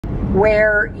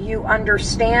where you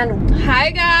understand.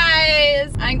 Hi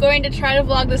guys! I'm going to try to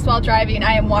vlog this while driving.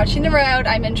 I am watching the road.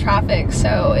 I'm in traffic,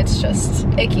 so it's just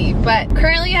icky. But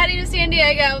currently heading to San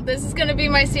Diego. This is gonna be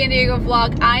my San Diego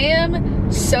vlog. I am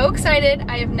so excited.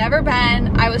 I have never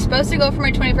been. I was supposed to go for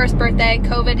my 21st birthday.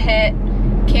 COVID hit,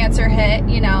 cancer hit,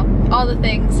 you know, all the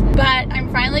things. But I'm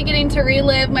finally getting to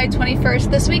relive my 21st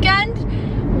this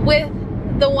weekend with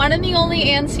the one and the only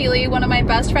Ann Seeley, one of my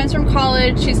best friends from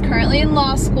college. She's currently in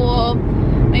law school,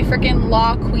 my freaking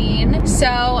law queen. So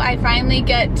I finally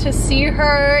get to see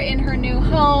her in her new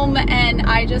home and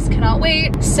I just cannot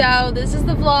wait. So this is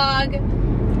the vlog.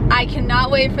 I cannot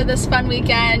wait for this fun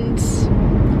weekend.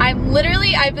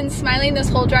 I've been smiling this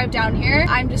whole drive down here.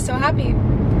 I'm just so happy.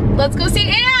 Let's go see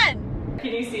Ann!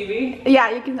 Can you see me? Yeah,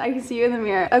 I can see you in the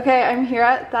mirror. Okay, I'm here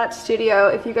at that studio.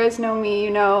 If you guys know me,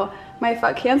 you know my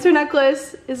fuck cancer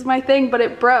necklace is my thing, but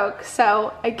it broke.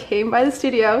 So I came by the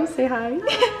studio, say hi,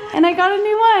 and I got a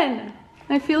new one.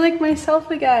 I feel like myself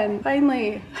again,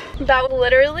 finally. That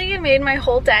literally made my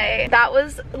whole day. That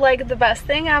was like the best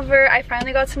thing ever. I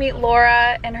finally got to meet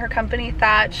Laura and her company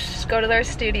Thatch, go to their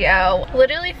studio.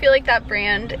 Literally feel like that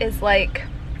brand is like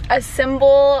a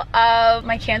symbol of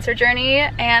my cancer journey,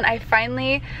 and I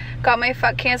finally got my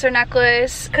fuck cancer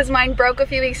necklace because mine broke a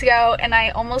few weeks ago and I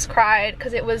almost cried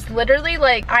because it was literally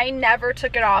like I never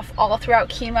took it off all throughout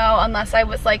chemo unless I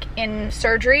was like in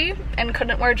surgery and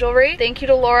couldn't wear jewelry. Thank you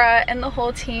to Laura and the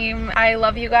whole team. I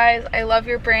love you guys. I love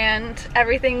your brand,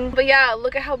 everything. But yeah,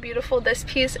 look at how beautiful this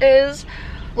piece is.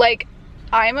 Like,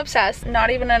 I'm obsessed, not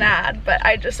even an ad, but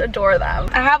I just adore them.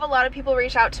 I have a lot of people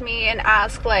reach out to me and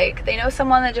ask, like, they know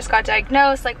someone that just got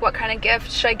diagnosed, like what kind of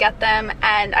gift should I get them?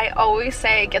 And I always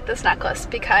say get this necklace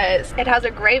because it has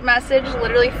a great message,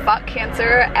 literally fuck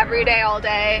cancer every day, all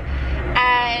day.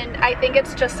 And I think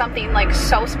it's just something like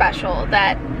so special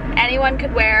that anyone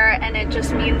could wear and it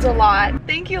just means a lot.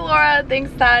 Thank you, Laura,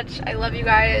 thanks Thatch, I love you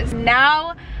guys.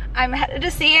 Now I'm headed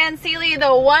to see Ann Seeley,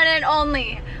 the one and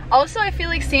only. Also, I feel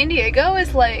like San Diego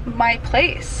is like my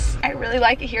place. I really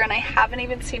like it here and I haven't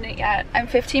even seen it yet. I'm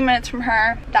 15 minutes from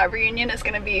her. That reunion is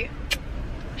gonna be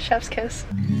chef's kiss.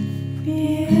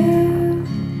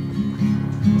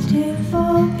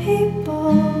 Beautiful people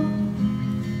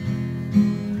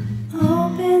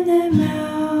open their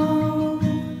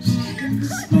mouths and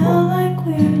smell like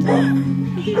weird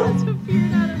things. He just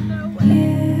appeared out of nowhere.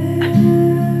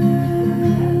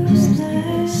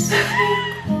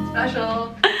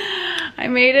 Special. I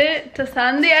made it to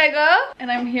San Diego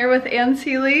and I'm here with Ann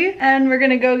Seeley and we're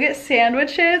gonna go get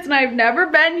sandwiches, and I've never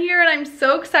been here and I'm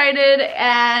so excited,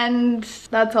 and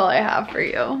that's all I have for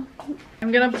you.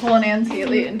 I'm gonna pull an Ann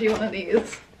Seeley and do one of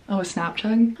these. Oh, a snap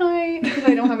chug? Hi, because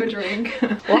I don't have a drink.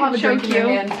 We'll have a drink in your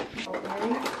hand.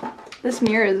 This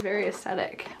mirror is very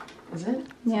aesthetic. Is it?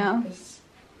 Yeah.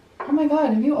 Oh my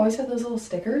god, have you always had those little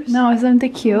stickers? No, isn't they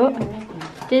cute?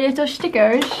 The little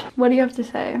stickers. What do you have to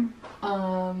say?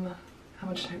 How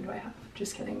much time do I have?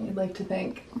 Just kidding. I'd like to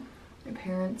thank my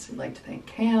parents. I'd like to thank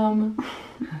Cam.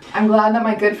 I'm glad that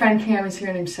my good friend Cam is here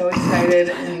and I'm so excited,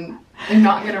 and I'm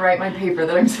not gonna write my paper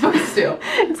that I'm supposed to.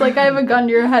 It's like I have a gun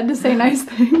to your head to say nice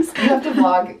things. You have to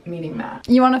vlog meeting Matt.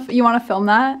 You wanna film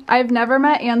that? I've never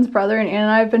met Ann's brother, and Ann and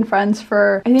I have been friends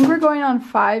for, I think we're going on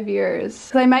 5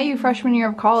 years. Cause I met you freshman year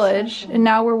of college and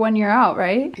now we're 1 year out,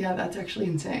 right? Yeah, that's actually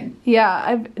insane. Yeah,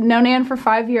 I've known Ann for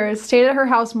 5 years, stayed at her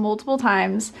house multiple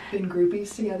times. Been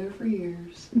groupies together for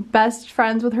years. Best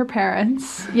friends with her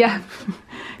parents. Yeah.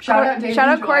 Shout out David Shout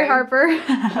out and Corey Joy. Harper.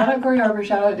 Shout out Corey Harper,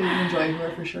 shout out David and Joy, who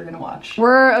are for sure gonna watch.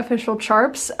 We're official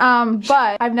charps,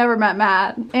 but I've never met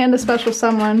Matt, and a special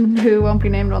someone who won't be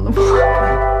named on the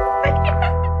vlog.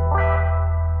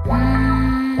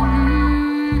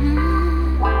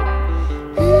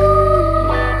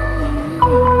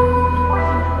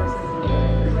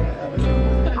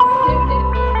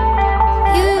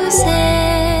 You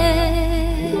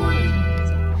said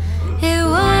it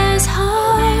was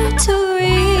hard to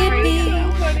read me.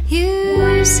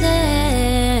 You said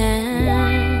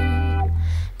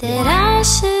that I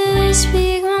should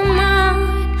speak my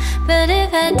mind, but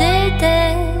if I did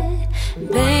that,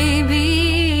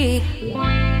 baby,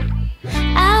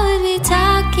 I would be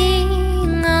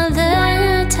talking all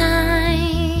the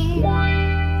time.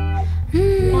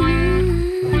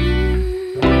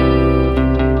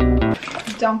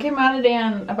 Don't get mad at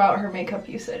Ann about her makeup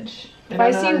usage. If I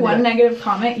I don't know see how to one do it. negative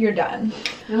comment, you're done.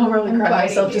 I'll really cry fighting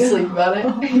myself to you. sleep about it,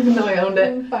 even though I owned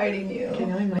it. I'm fighting you. Okay,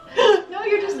 now I'm like, No,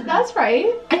 you're just, that's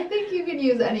right. I think you could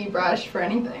use any brush for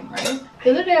anything, right?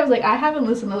 The other day I was like, I haven't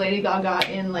listened to Lady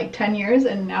Gaga in like 10 years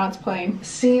and now it's playing.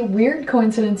 see, weird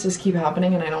coincidences keep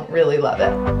happening and I don't really love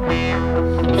it.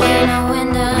 You know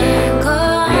when the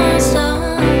goes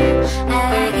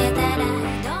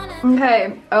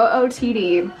Okay,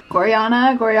 OOTD.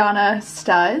 Goriana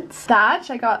studs. Thatch,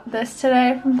 I got this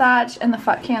today from Thatch, and the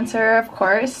Fuck Cancer, of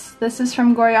course. This is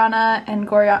from Goriana and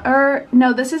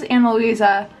no, this is Ana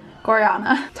Luisa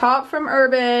Goriana. Top from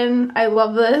Urban. I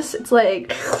love this. It's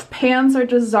like pants are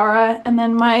just Zara, and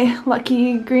then my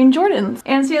lucky green Jordans.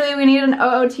 Ann Sealy, we need an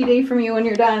OOTD from you when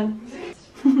you're done.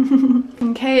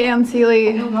 Okay, Ann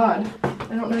Sealy. Oh god.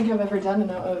 I don't think I've ever done an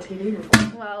OOTD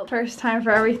before. Well, first time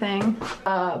for everything.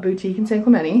 Boutique in San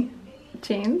Clemente.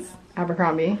 Jeans.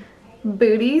 Abercrombie.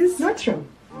 Booties. Nordstrom.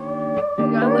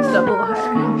 You gotta lift up a little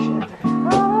higher. Oh shit.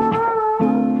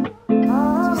 Do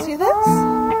you see this?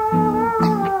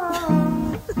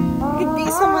 You could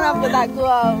beat someone up with that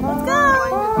glove. Let's go!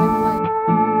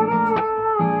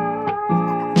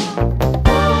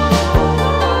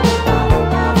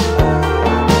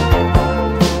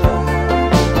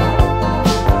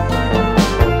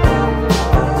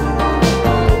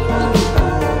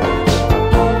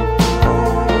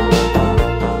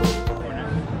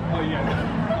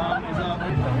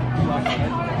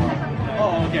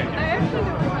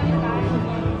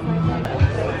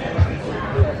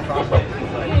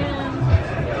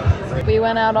 We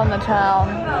went out on the town.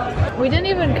 We didn't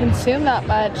even consume that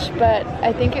much, but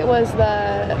I think it was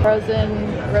the frozen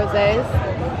rosés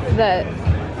that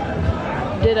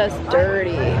did us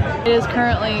dirty. It is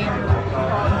currently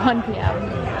 1 p.m.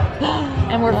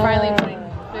 and we're finally putting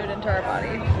food into our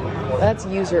body. That's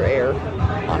user error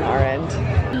on our end.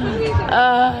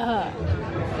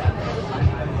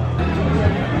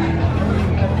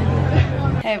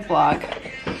 Hey vlog.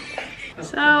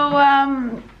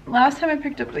 So last time I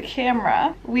picked up the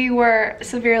camera, we were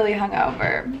severely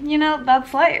hungover. You know,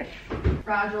 that's life.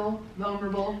 Fragile,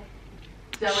 vulnerable,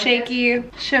 delicate. Shaky,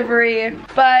 shivery,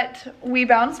 but we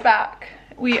bounced back.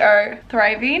 We are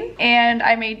thriving, and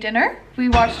I made dinner. We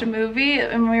watched a movie,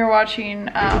 and we were watching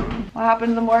What Happened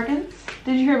to the Morgans.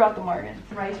 Did you hear about the Morgans?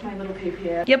 Right, my little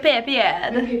papier. Yep, yep,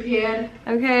 yep. Papier.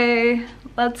 Okay,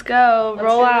 let's go.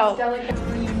 Roll out. Is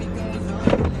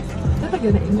that a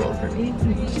good angle for me?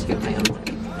 Just get my own one.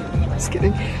 Just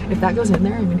kidding. If that goes in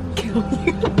there, I'm gonna kill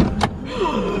you.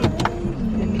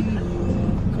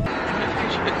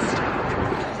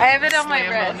 I have it on my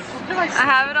wrist. I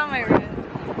have it on my wrist.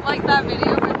 Like that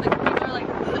video where the people are like,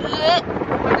 when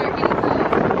they're eating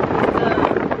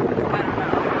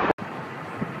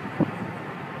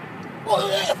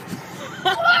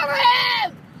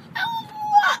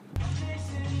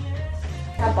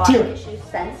Have body issues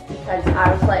since because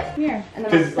I was like, here. and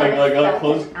then Because like got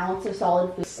close. an ounce of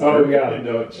solid food. Oh yeah,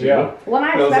 no, yeah. When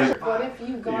I I was especially like, What if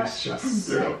you got It's just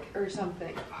sick zero. or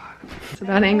something? It's a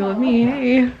bad angle of me,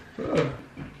 hey.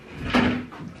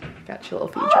 Got your little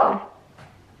feature.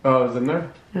 Oh, is it in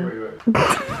there? Yeah.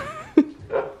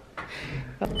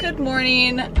 Wait. Good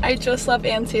morning. I just left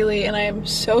Ann Sealy and I am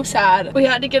so sad. We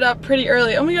had to get up pretty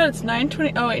early. Oh my god, it's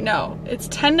 9:20. Oh wait, no. It's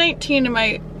 10:19 and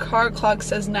my car clock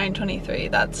says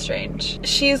 9:23. That's strange.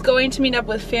 She's going to meet up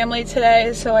with family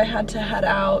today, so I had to head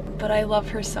out. But I love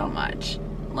her so much.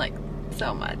 Like,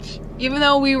 so much. Even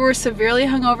though we were severely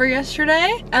hungover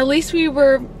yesterday, at least we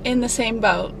were in the same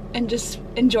boat and just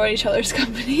enjoyed each other's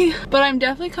company. But I'm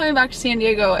definitely coming back to San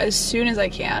Diego as soon as I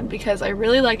can because I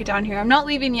really like it down here. I'm not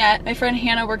leaving yet. My friend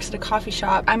Hannah works at a coffee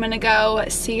shop. I'm gonna go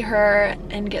see her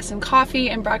and get some coffee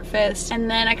and breakfast, and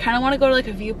then I kind of want to go to like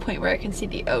a viewpoint where I can see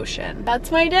the ocean.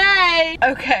 That's my day.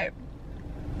 Okay.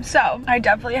 So, I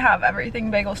definitely have everything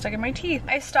bagel stuck in my teeth.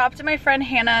 I stopped at my friend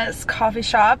Hannah's coffee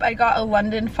shop. I got a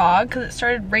London fog because it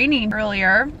started raining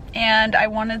earlier and I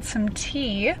wanted some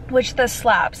tea, which this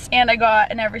slaps. And I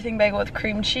got an everything bagel with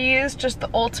cream cheese, just the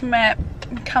ultimate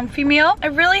comfy meal. I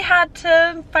really had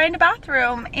to find a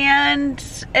bathroom and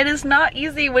it is not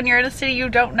easy when you're in a city you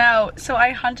don't know. So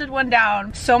I hunted one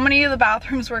down. So many of the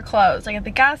bathrooms were closed. Like at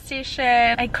the gas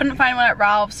station, I couldn't find one at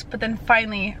Ralph's, but then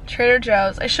finally Trader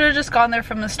Joe's. I should have just gone there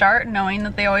from the start knowing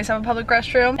that they always have a public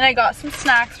restroom. And I got some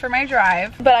snacks for my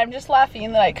drive, but I'm just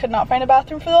laughing that I could not find a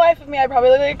bathroom for the life of me. I probably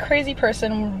look like a crazy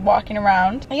person walking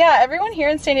around. Yeah, everyone here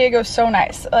in San Diego is so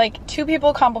nice. Like 2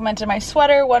 people complimented my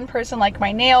sweater, 1 person liked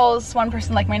my nails, 1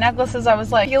 person liked my necklaces. I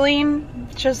was like feeling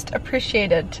just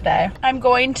appreciated today. I'm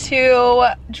going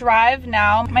to drive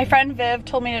now. My friend Viv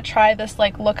told me to try this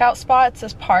like lookout spot. It's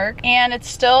this park and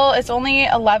it's only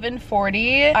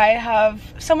 11:40. I have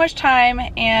so much time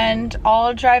and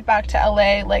I'll drive back to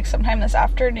LA like sometime this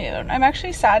afternoon. I'm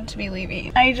actually sad to be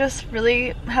leaving. I just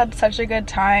really had such a good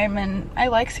time and I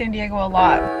like San Diego a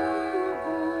lot.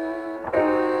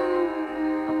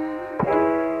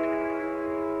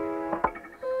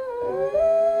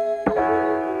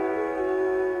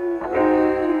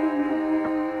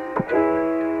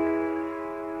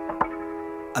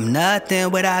 I'm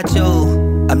nothing without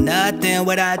you. I'm nothing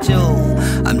without you.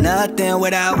 I'm nothing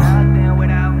without.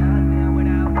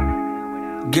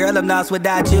 Girl, I'm lost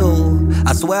without you.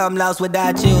 I swear I'm lost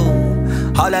without you.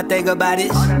 All I think about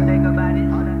is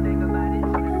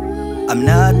I'm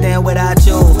nothing without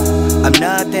you. I'm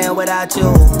nothing without you.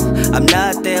 I'm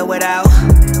nothing without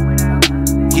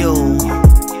you.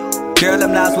 Girl,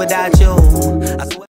 I'm lost without you. I swear